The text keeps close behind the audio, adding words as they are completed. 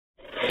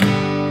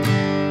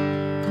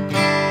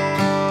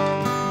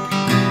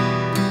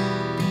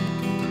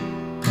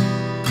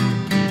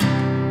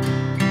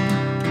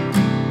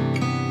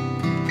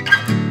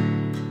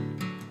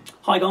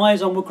Hi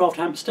guys, I'm Woodcraft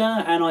Hamster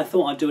and I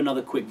thought I'd do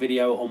another quick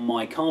video on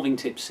my carving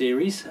tips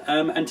series,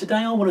 and today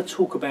I want to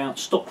talk about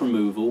stock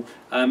removal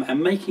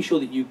and making sure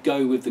that you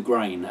go with the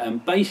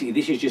grain. Basically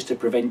this is just to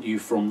prevent you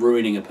from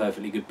ruining a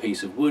perfectly good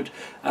piece of wood,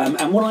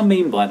 and what I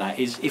mean by that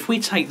is if we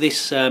take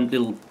this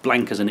little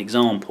blank as an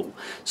example,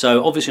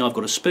 so obviously I've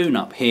got a spoon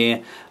up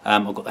here,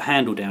 I've got the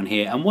handle down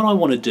here, and what I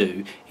want to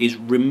do is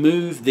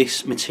remove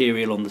this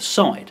material on the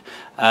side.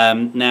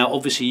 Now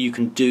obviously you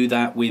can do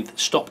that with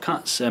stop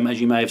cuts, as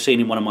you may have seen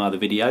in one of my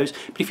other videos,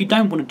 but if you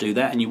don't want to do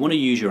that and you want to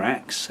use your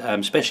axe,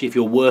 especially if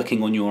you're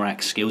working on your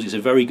axe skills, it's a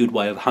very good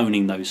way of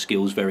honing those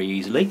skills very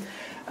easily.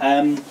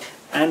 And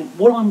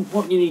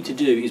what you need to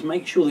do is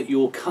make sure that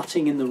you're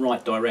cutting in the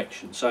right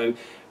direction. So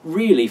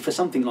really for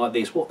something like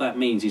this, what that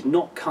means is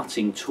not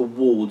cutting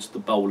towards the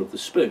bowl of the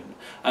spoon.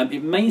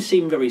 It may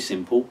seem very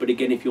simple, but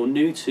again, if you're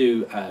new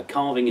to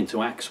carving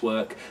into axe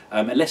work,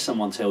 unless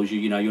someone tells you,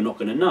 you're not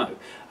going to know.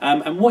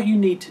 And what you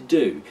need to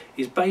do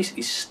is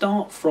basically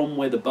start from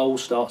where the bowl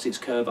starts its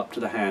curve up to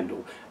the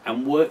handle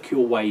and work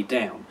your way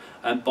down.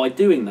 By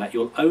doing that,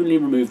 you'll only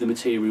remove the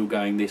material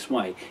going this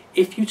way.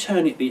 If you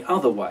turn it the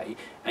other way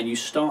and you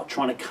start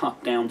trying to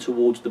cut down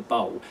towards the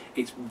bowl,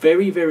 it's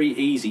very, very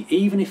easy,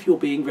 even if you're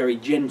being very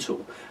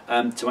gentle,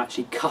 to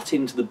actually cut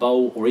into the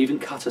bowl or even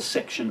cut a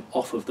section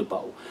off of the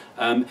bowl.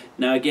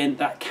 Now again,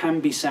 that can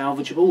be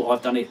salvageable.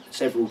 I've done it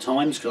several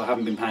times because I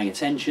haven't been paying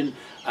attention,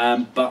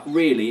 but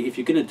really if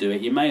you're going to do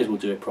it, you may as well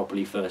do it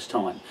properly first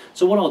time.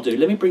 So what I'll do,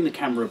 let me bring the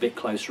camera a bit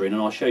closer in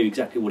and I'll show you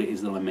exactly what it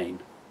is that I mean.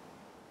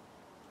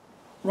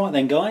 Right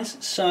then guys,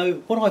 so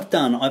what I've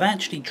done, I've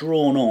actually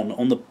drawn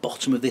on the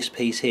bottom of this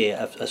piece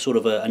here a sort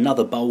of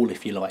another bowl,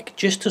 if you like,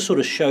 just to sort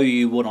of show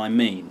you what I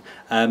mean.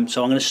 So I'm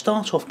going to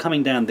start off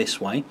coming down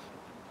this way.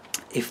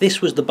 If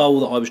this was the bowl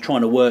that I was trying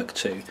to work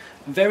to,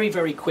 very,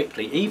 very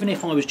quickly, even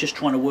if I was just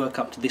trying to work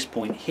up to this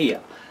point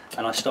here,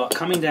 and I start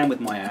coming down with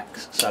my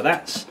axe, so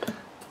that's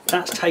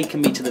taken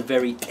me to the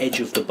very edge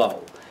of the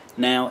bowl.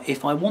 Now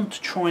if I want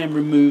to try and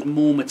remove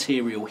more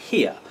material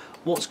here,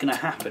 what's going to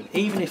happen,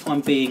 even if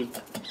I'm being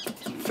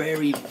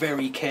very,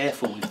 very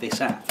careful with this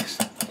axe,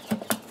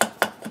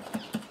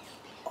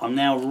 I'm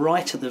now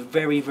right at the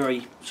very,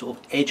 very sort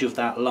of edge of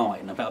that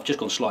line. I've just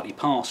gone slightly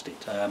past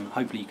it.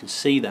 Hopefully you can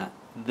see that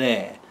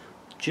there,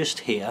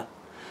 just here.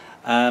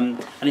 And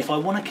if I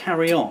want to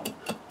carry on,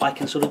 I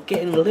can sort of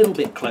get in a little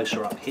bit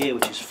closer up here,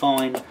 which is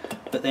fine,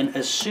 but then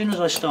as soon as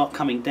I start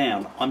coming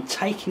down, I'm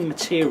taking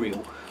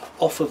material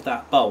off of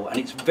that bowl, and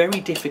it's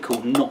very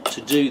difficult not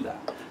to do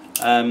that.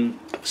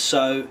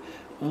 So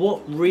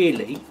what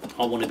really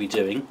I want to be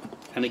doing,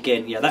 and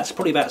again, yeah, that's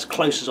probably about as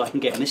close as I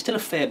can get, and there's still a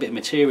fair bit of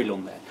material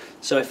on there.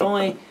 So if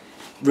I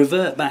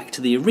revert back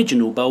to the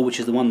original bowl, which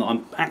is the one that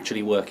I'm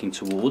actually working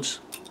towards,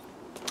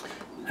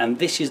 and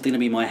this is going to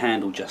be my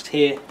handle just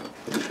here,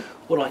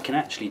 what I can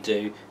actually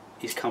do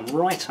is come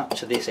right up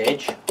to this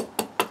edge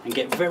and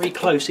get very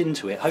close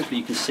into it. Hopefully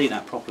you can see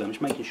that properly. I'm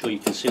just making sure you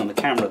can see on the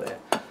camera there.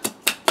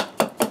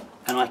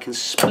 And I can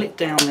split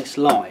down this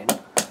line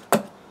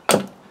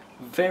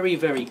very,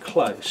 very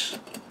close.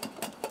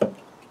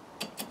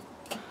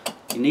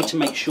 You need to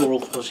make sure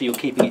obviously you're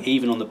keeping it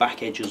even on the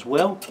back edge as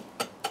well.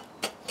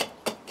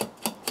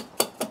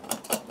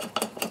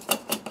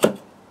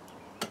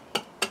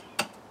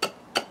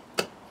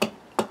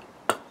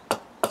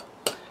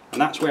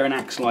 And that's where an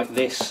axe like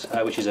this,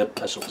 which is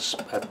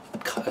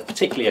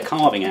particularly a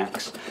carving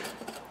axe,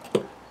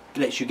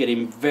 lets you get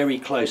in very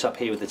close up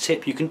here with the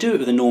tip. You can do it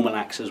with a normal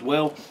axe as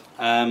well.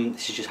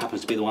 This just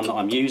happens to be the one that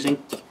I'm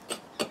using.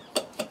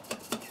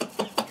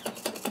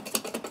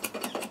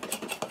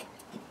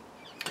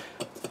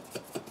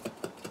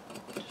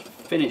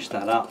 Finish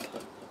that up,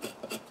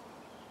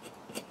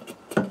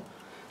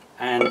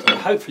 and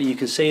hopefully you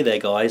can see there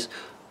guys,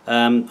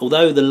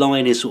 although the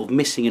line is sort of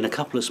missing in a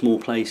couple of small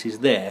places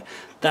there,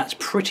 that's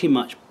pretty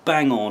much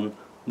bang on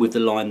with the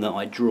line that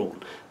I'd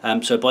drawn.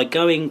 So by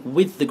going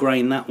with the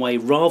grain that way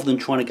rather than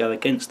trying to go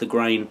against the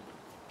grain,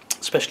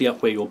 especially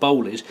up where your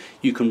bowl is,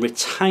 you can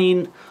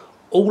retain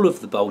all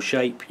of the bowl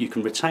shape, you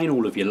can retain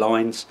all of your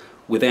lines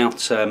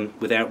without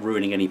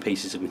ruining any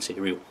pieces of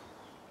material.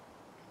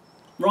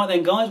 Right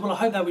then guys, well I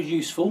hope that was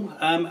useful.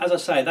 As I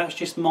say, that's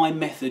just my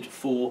method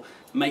for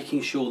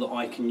making sure that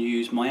I can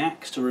use my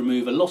axe to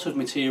remove a lot of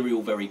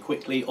material very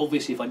quickly.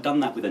 Obviously if I'd done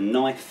that with a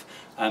knife,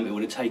 it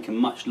would have taken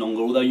much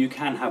longer, although you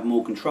can have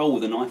more control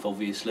with a knife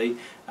obviously.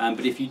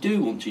 But if you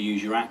do want to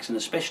use your axe, and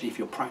especially if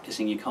you're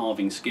practicing your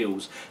carving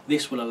skills,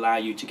 this will allow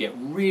you to get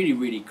really,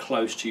 really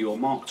close to your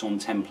marked on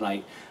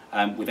template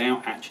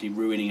without actually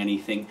ruining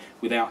anything,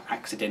 without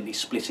accidentally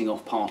splitting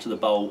off part of the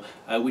bowl,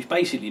 which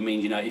basically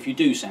means, if you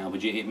do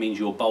salvage it, it means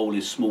your bowl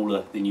is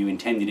smaller than you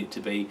intended it to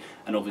be,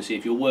 and obviously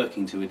if you're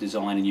working to a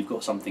design and you've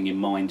got something in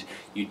mind,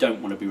 you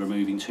don't want to be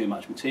removing too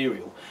much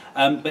material.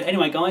 But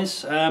anyway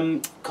guys,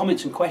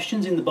 comments and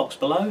questions in the box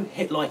below,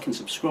 hit like and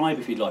subscribe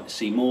if you'd like to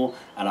see more,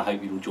 and I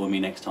hope you'll join me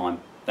next time.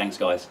 Thanks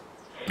guys.